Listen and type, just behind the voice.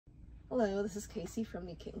Hello, this is Casey from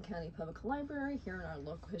the Kenton County Public Library here in our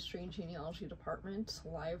local history and genealogy department,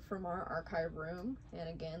 live from our archive room. And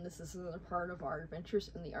again, this is another part of our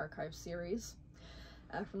Adventures in the Archive series.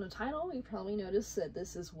 From the title, you probably noticed that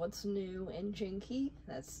this is what's new in GeNKY.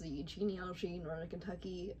 That's the Genealogy Northern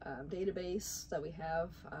Kentucky database that we have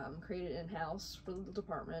created in-house for the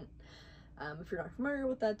department. If you're not familiar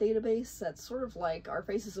with that database, that's sort of like our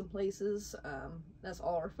Faces and Places. That's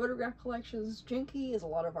all our photograph collections. GeNKY is a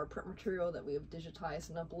lot of our print material that we have digitized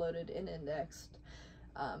and uploaded and indexed.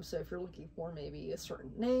 So if you're looking for maybe a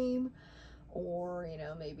certain name, or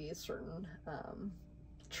maybe a certain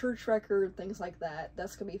church record, things like that,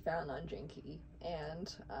 that's going to be found on GeNKY.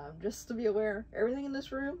 And just to be aware, everything in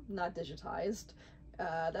this room, not digitized.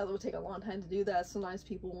 That would take a long time to do that. Sometimes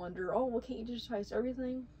people wonder, oh, well, can't you digitize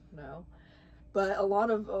everything? No. But a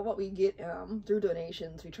lot of what we get through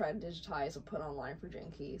donations, we try to digitize and put online for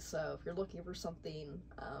GeNKY. So if you're looking for something,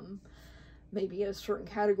 maybe in a certain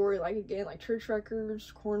category, like church records,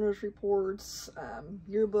 coroner's reports,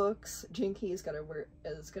 yearbooks, GeNKY is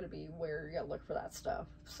gonna be where you gotta look for that stuff.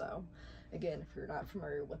 So again, if you're not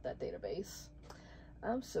familiar with that database.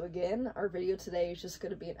 So again, our video today is just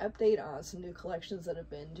going to be an update on some new collections that have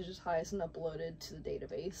been digitized and uploaded to the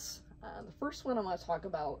database. The first one I want to talk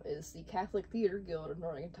about is the Catholic Theater Guild of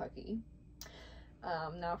Northern Kentucky.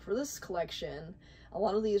 Now for this collection, a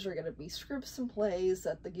lot of these are going to be scripts and plays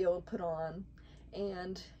that the Guild put on,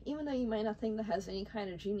 and even though you might not think that has any kind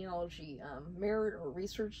of genealogy merit or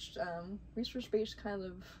research-based kind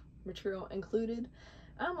of material included,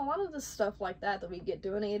 a lot of the stuff like that we get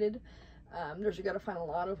donated, you're going to find a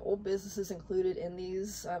lot of old businesses included in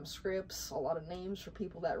these scripts, a lot of names for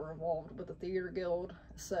people that were involved with the Theater Guild.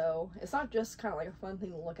 So it's not just kind of like a fun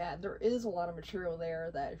thing to look at. There is a lot of material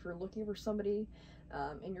there that if you're looking for somebody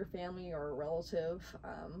in your family or a relative,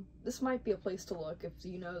 this might be a place to look if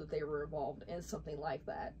you know that they were involved in something like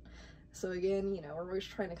that. So again, we're always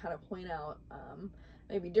trying to kind of point out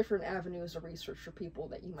maybe different avenues of research for people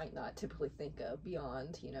that you might not typically think of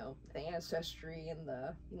beyond, the ancestry and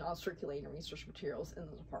the, circulating research materials in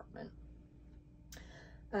the department.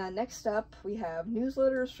 Next up, we have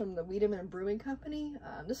newsletters from the Wiedemann Brewing Company.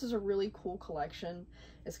 This is a really cool collection.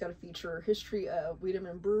 It's got a feature history of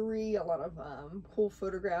Wiedemann Brewery. A lot of cool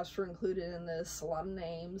photographs are included in this, a lot of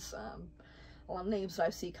names. A lot of names that I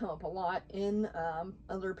see come up a lot in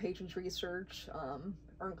other patrons' research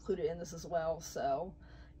are included in this as well. So,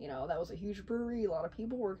 that was a huge brewery. A lot of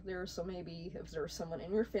people work there. So maybe if there's someone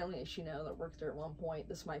in your family that that worked there at one point,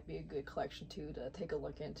 this might be a good collection too to take a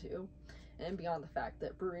look into. And beyond the fact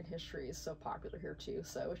that brewing history is so popular here too,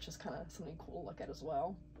 so it's just kind of something cool to look at as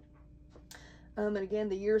well. And again,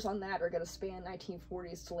 the years on that are going to span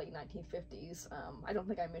 1940s to late 1950s. I don't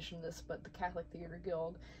think I mentioned this, but the Catholic Theater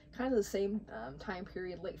Guild, kind of the same time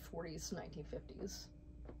period, late 40s to 1950s.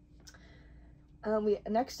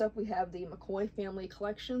 Next up, we have the McCoy Family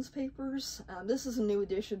Collections papers. This is a new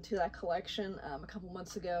addition to that collection. A couple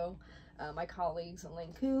months ago, my colleagues and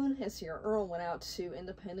Lane Kuhn and Sierra Earl went out to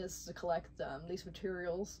Independence to collect these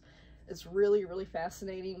materials. It's really, really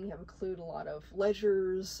fascinating. We have included a lot of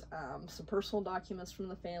ledgers, some personal documents from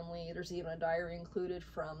the family. There's even a diary included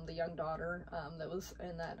from the young daughter that was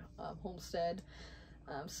in that homestead.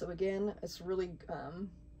 So again, it's a really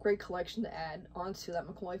great collection to add onto that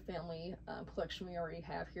McCoy family collection we already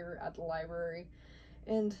have here at the library.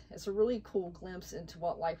 And it's a really cool glimpse into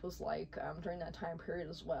what life was like during that time period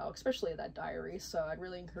as well, especially that diary. So I'd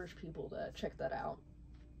really encourage people to check that out.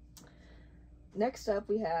 Next up,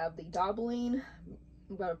 we have the Dobeline,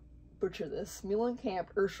 I'm going to butcher this, Muhlenkamp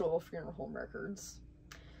Urschel Funeral Home Records.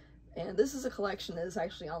 And this is a collection that is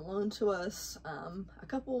actually on loan to us a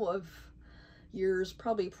couple of years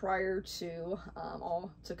probably prior to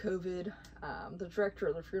COVID. The director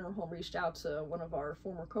of the funeral home reached out to one of our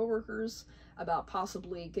former co-workers about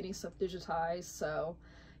possibly getting stuff digitized, so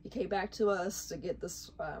he came back to us to get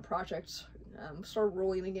this project started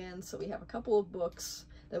rolling again. So we have a couple of books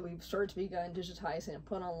that we've started to begun digitizing and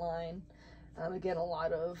put online. Again, a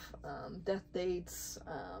lot of death dates,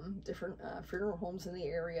 different funeral homes in the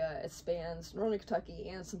area. It spans Northern Kentucky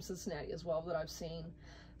and some Cincinnati as well that I've seen.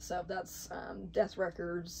 So if that's death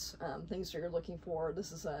records, things that you're looking for,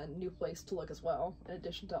 this is a new place to look as well, in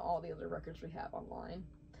addition to all the other records we have online.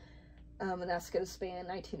 And that's going to span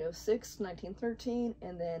 1906 to 1913,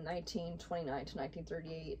 and then 1929 to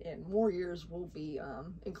 1938, and more years will be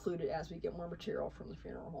included as we get more material from the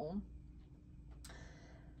funeral home.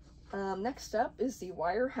 Next up is the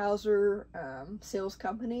Weyerhaeuser Sales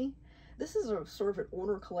Company. This is a sort of an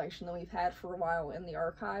older collection that we've had for a while in the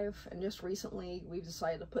archive, and just recently we've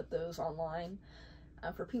decided to put those online.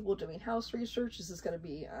 For people doing house research, this is going to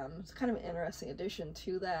be it's kind of an interesting addition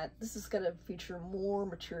to that. This is going to feature more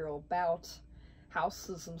material about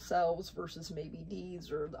houses themselves versus maybe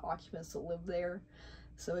deeds or the occupants that live there.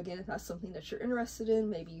 So again, if that's something that you're interested in,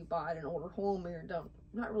 maybe you bought an older home or you're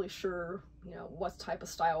not really sure, you know, what type of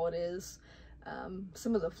style it is.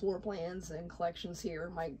 Some of the floor plans and collections here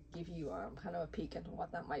might give you kind of a peek into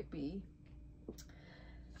what that might be.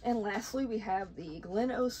 And lastly, we have the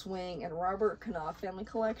Glen O. Swing and Robert Knopf family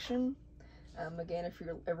collection. Again, if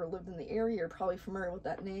you've ever lived in the area, you're probably familiar with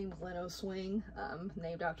that name, Glen O. Swing,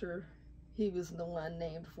 named after, he was the one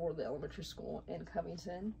named for the elementary school in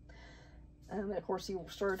Covington. And of course, he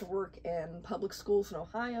started to work in public schools in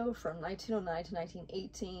Ohio from 1909 to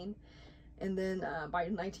 1918. And then by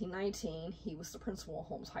 1919, he was the principal of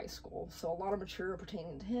Holmes High School. So a lot of material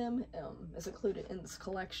pertaining to him is included in this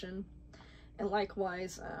collection. And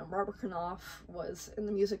likewise, Robert Knopf was in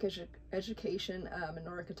the music education in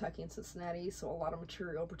Northern Kentucky and Cincinnati. So a lot of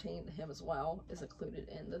material pertaining to him as well is included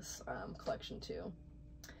in this collection too.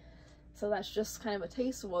 So that's just kind of a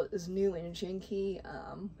taste of what is new in GeNKY.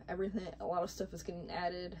 Everything, a lot of stuff is getting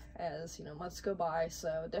added as, you know, months go by.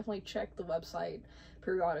 So definitely check the website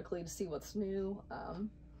periodically to see what's new.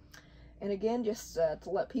 And again, just to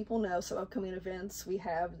let people know some upcoming events, we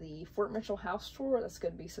have the Fort Mitchell House Tour. That's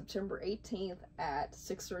going to be September 18th at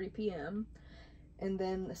 6:30 p.m. And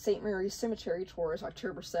then the St. Mary's Cemetery Tour is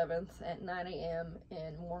October 7th at 9 a.m.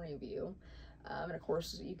 in Morning View. And of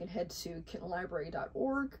course, you can head to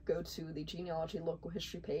kentonlibrary.org, go to the genealogy local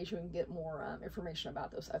history page, and you can get more information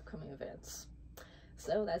about those upcoming events.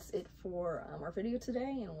 So that's it for our video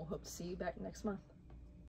today, and we'll hope to see you back next month.